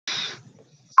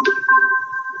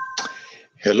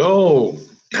Hello,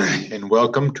 and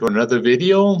welcome to another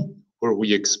video where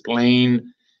we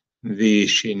explain the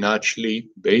Xinachtli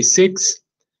basics.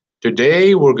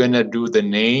 Today we're going to do the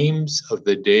names of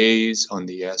the days on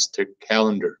the Aztec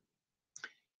calendar.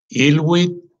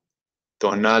 Ilwit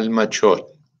Tonal Machiot.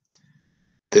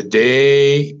 The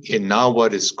day in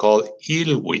Nahuatl is called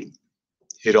Ilwit.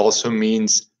 It also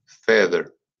means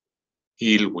feather.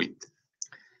 Ilwit.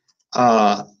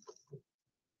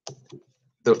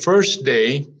 The first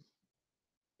day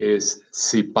is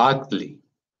Xinachtli,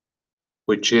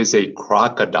 which is a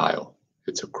crocodile.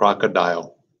 It's a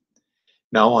crocodile.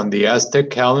 Now, on the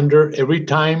Aztec calendar, every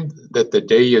time that the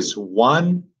day is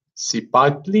 1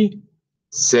 Xinachtli,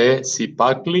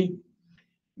 Xinachtli,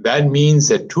 that means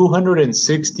that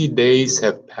 260 days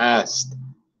have passed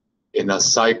in a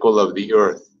cycle of the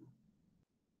earth.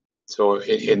 So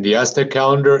in the Aztec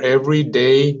calendar, every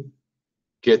day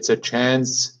gets a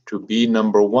chance to be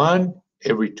number 1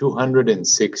 every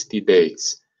 260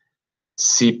 days.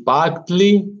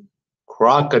 Xinachtli,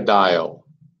 crocodile.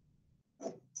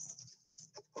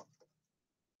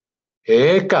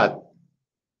 Ekat,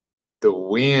 the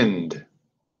wind.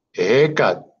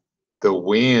 Ekat, the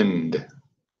wind.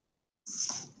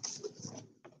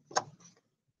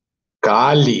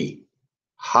 Kali,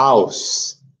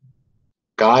 house.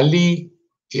 Kali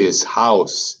is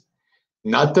house.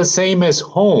 Not the same as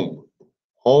home.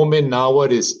 Home in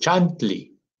Nahuatl is Xinachtli,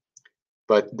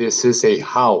 but this is a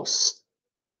house.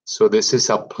 So this is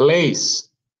a place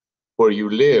where you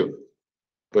live.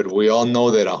 But we all know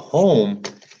that a home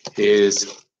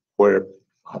is where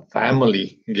a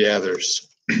family gathers.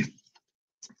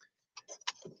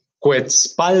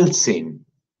 Quetzalcoatl.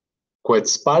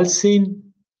 Quetzalcoatl,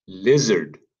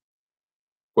 lizard.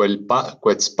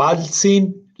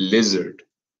 Quetzalcoatl, lizard.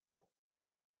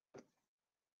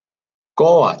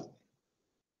 Coat.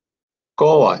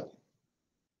 Coat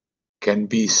can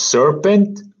be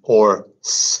serpent or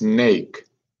snake.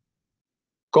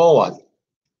 Coat.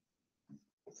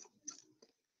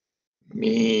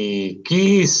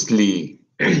 Mikisli.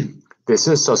 This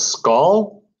is a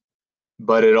skull,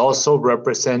 but it also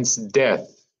represents death.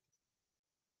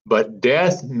 But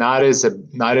death not as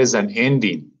an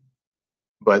ending,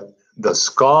 but the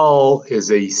skull is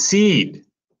a seed.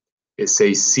 It's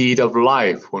a seed of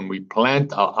life. When we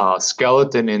plant a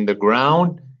skeleton in the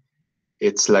ground,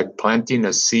 it's like planting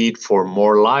a seed for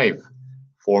more life,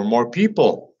 for more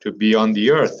people to be on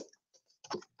the earth.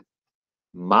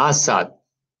 Masat.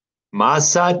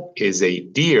 Masat is a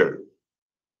deer.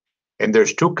 And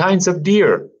there's two kinds of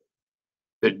deer.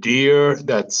 The deer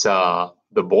that's the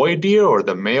boy deer or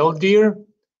the male deer,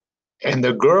 and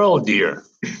the girl deer.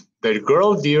 The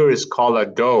girl deer is called a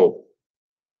doe.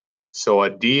 So a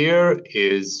deer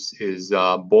is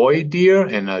a boy deer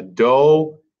and a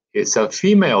doe is a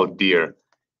female deer.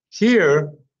 Here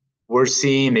we're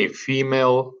seeing a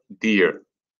female deer.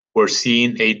 We're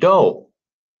seeing a doe.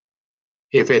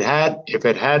 If it had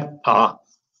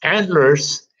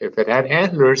antlers,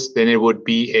 then it would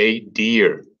be a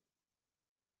deer.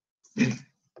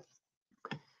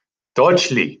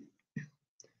 Xinachtli.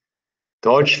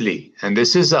 Xinachtli, and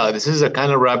this is a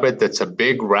kind of rabbit that's a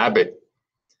big rabbit.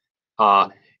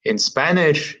 In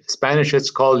Spanish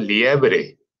it's called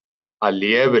liebre. A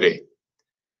liebre.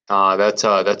 That's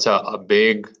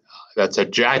a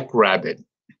jackrabbit.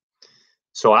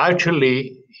 So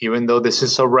actually, even though this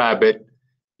is a rabbit,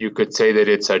 you could say that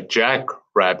it's a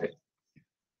jackrabbit.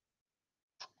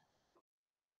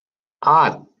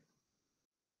 At.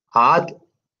 At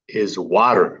is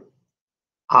water.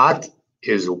 At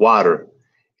is water.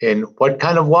 And what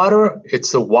kind of water?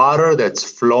 It's the water that's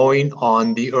flowing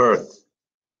on the earth.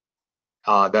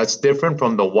 That's different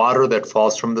from the water that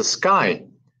falls from the sky.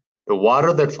 The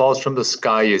water that falls from the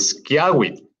sky is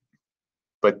kiawit.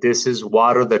 But this is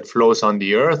water that flows on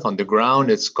the earth, on the ground.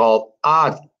 It's called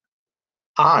at.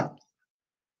 At.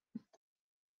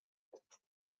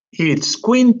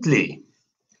 Xinachtli.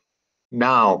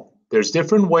 Now, there's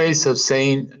different ways of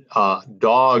saying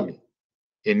dog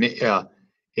in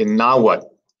Nahuatl.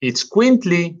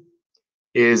 Xinachtli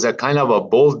is a kind of a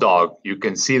bulldog. You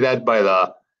can see that by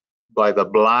the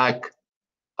black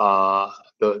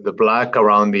the black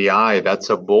around the eye. That's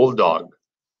a bulldog.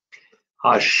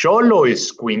 A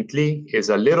Xoloitzcuintli is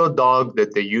a little dog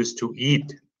that they used to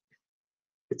eat.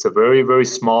 It's a very, very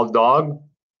small dog,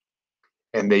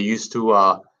 and they used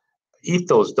to eat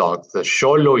those dogs, the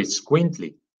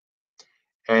Xoloitzcuintli.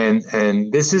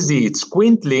 And this is the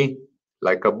Xinachtli,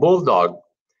 like a bulldog.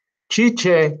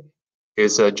 Chiche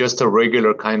is just a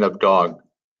regular kind of dog,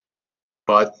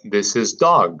 but this is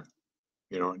dog.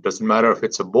 You know, it doesn't matter if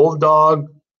it's a bulldog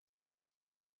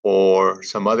or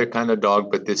some other kind of dog,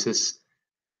 but this is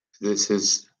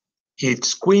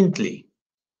Xinachtli,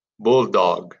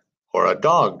 bulldog, or a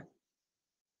dog.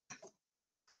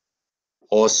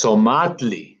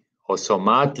 Xinachtli,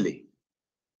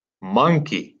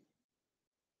 monkey,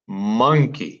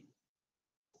 monkey.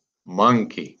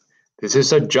 This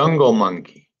is a jungle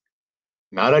monkey,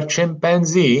 not a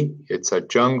chimpanzee. It's a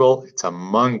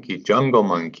monkey, jungle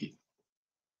monkey.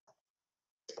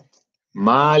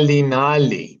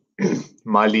 Malinali.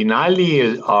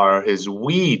 Malinali is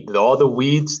weed. All the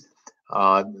weeds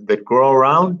that grow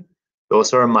around,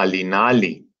 those are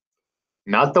malinali.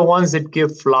 Not the ones that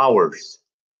give flowers,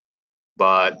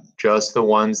 but just the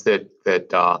ones that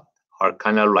are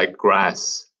kind of like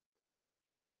grass.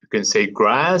 You can say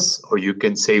grass or you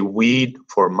can say weed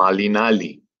for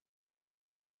malinali.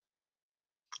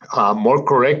 More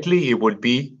correctly, it would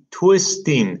be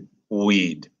twisting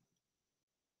weed,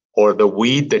 or the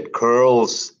weed that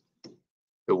curls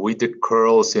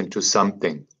into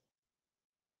something.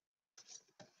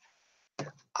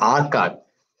 Akat.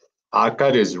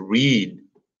 Akat is reed.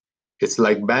 It's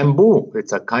like bamboo.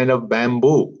 It's a kind of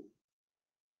bamboo,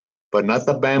 but not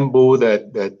the bamboo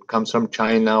that comes from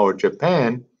China or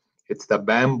Japan. It's the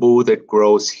bamboo that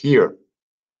grows here.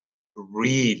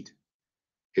 Reed.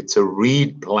 It's a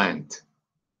reed plant.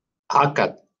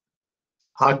 Akat.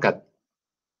 Akat.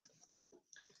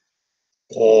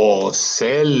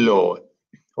 Ocelot.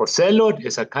 Ocelot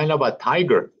is a kind of a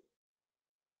tiger.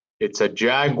 It's a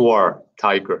jaguar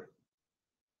tiger.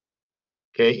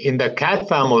 Okay, in the cat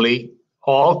family,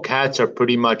 all cats are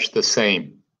pretty much the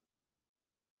same.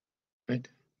 Right?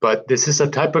 But this is a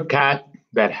type of cat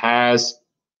that has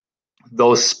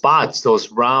those spots,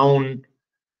 those round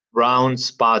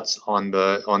spots on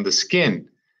the skin.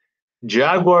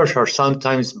 Jaguars are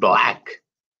sometimes black.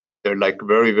 They're like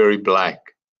very, very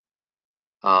black.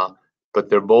 But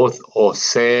they're both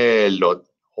ocelot.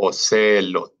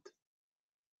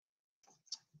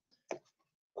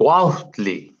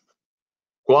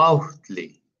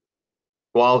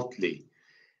 Xinachtli.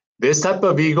 This type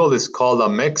of eagle is called a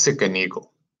Mexican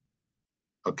eagle,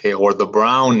 okay, or the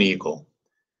brown eagle.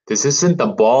 This isn't the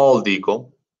bald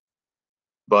eagle,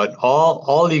 but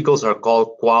all eagles are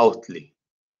called Xinachtli.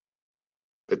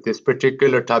 But this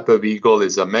particular type of eagle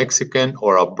is a Mexican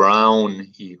or a brown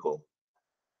eagle.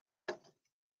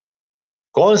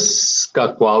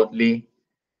 Xinachtli.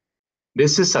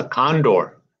 This is a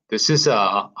condor. This is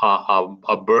a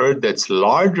bird that's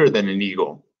larger than an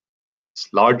eagle. It's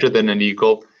larger than an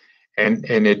eagle, and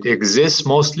it exists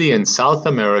mostly in South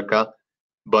America,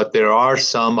 but there are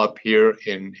some up here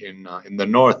in the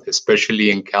north,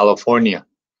 especially in California.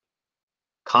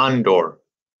 Condor.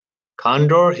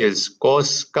 Condor is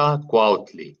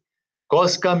Xinachtli.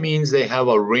 Cosca means they have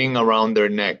a ring around their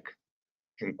neck,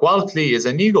 and Xinachtli is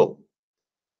an eagle.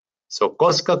 So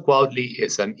Xinachtli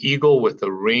is an eagle with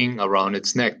a ring around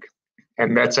its neck,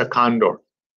 and that's a condor.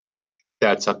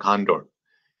 That's a condor.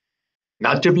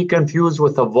 Not to be confused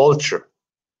with a vulture.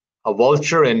 A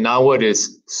vulture in Nahuatl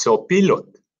is sopilot.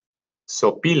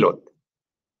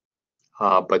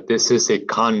 But this is a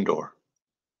condor.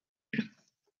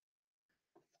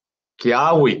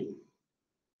 Kiawit.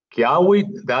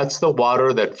 Kiawit, that's the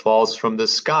water that falls from the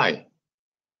sky.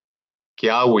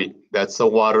 Kiawit, that's the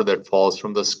water that falls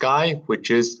from the sky,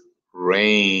 which is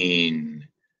rain.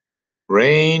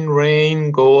 Rain,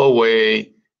 rain, go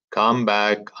away, come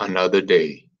back another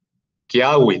day.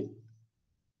 Kiawit.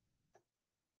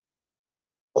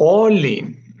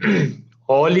 Olin.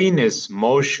 Olin is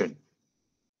motion.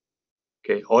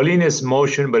 Okay, olin is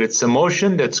motion, but it's a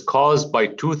motion that's caused by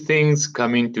two things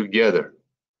coming together.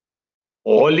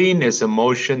 Olin is a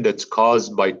motion that's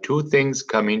caused by two things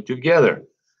coming together.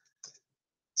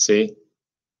 See?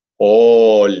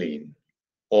 Olin,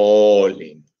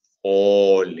 olin,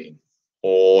 olin,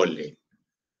 olin.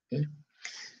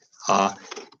 Okay.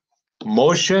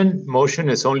 Motion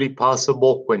is only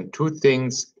possible when two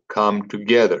things come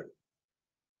together.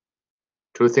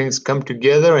 Two things come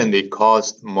together and they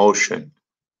cause motion.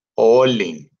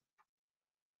 Olin.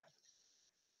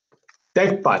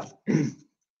 Tekpat.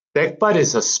 Tekpat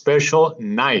is a special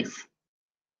knife.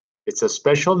 It's a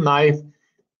special knife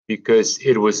because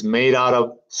it was made out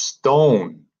of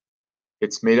stone.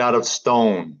 It's made out of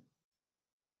stone.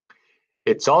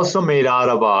 It's also made out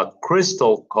of a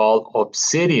crystal called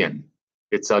obsidian.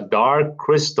 It's a dark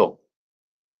crystal.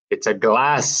 It's a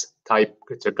glass type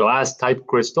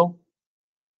crystal.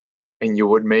 And you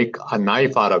would make a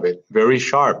knife out of it, very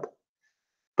sharp.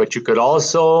 But you could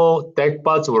also,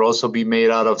 tekpats would also be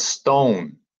made out of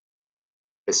stone,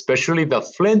 especially the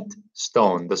flint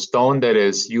stone, the stone that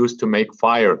is used to make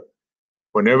fire.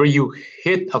 whenever you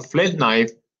hit a flint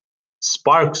knife,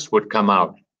 sparks would come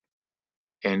out.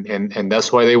 And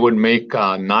that's why they would make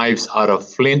knives out of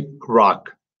flint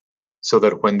rock, so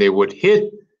that when they would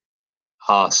hit,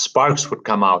 sparks would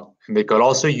come out. And they could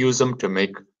also use them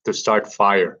to start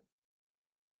fire.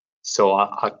 So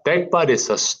a tekbat is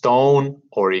a stone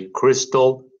or a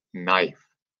crystal knife.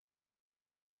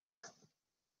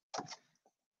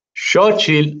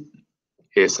 Xochitl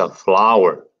is a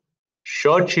flower.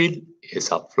 Xochitl is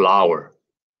a flower.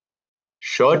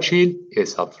 Xochitl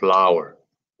is a flower.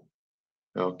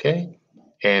 Okay?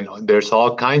 And there's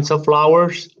all kinds of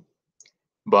flowers,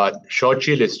 but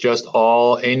Xochitl is just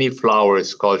any flower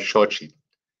is called Xochitl.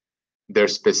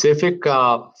 There's specific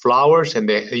flowers and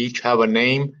they each have a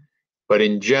name, but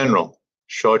in general,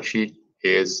 Xochitl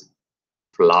is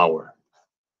flower.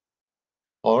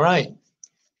 All right.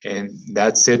 And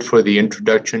that's it for the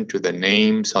introduction to the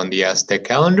names on the Aztec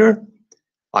calendar.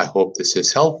 I hope this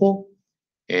is helpful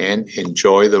and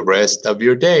enjoy the rest of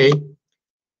your day.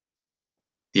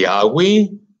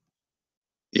 Tiawi,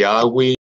 Tiawi.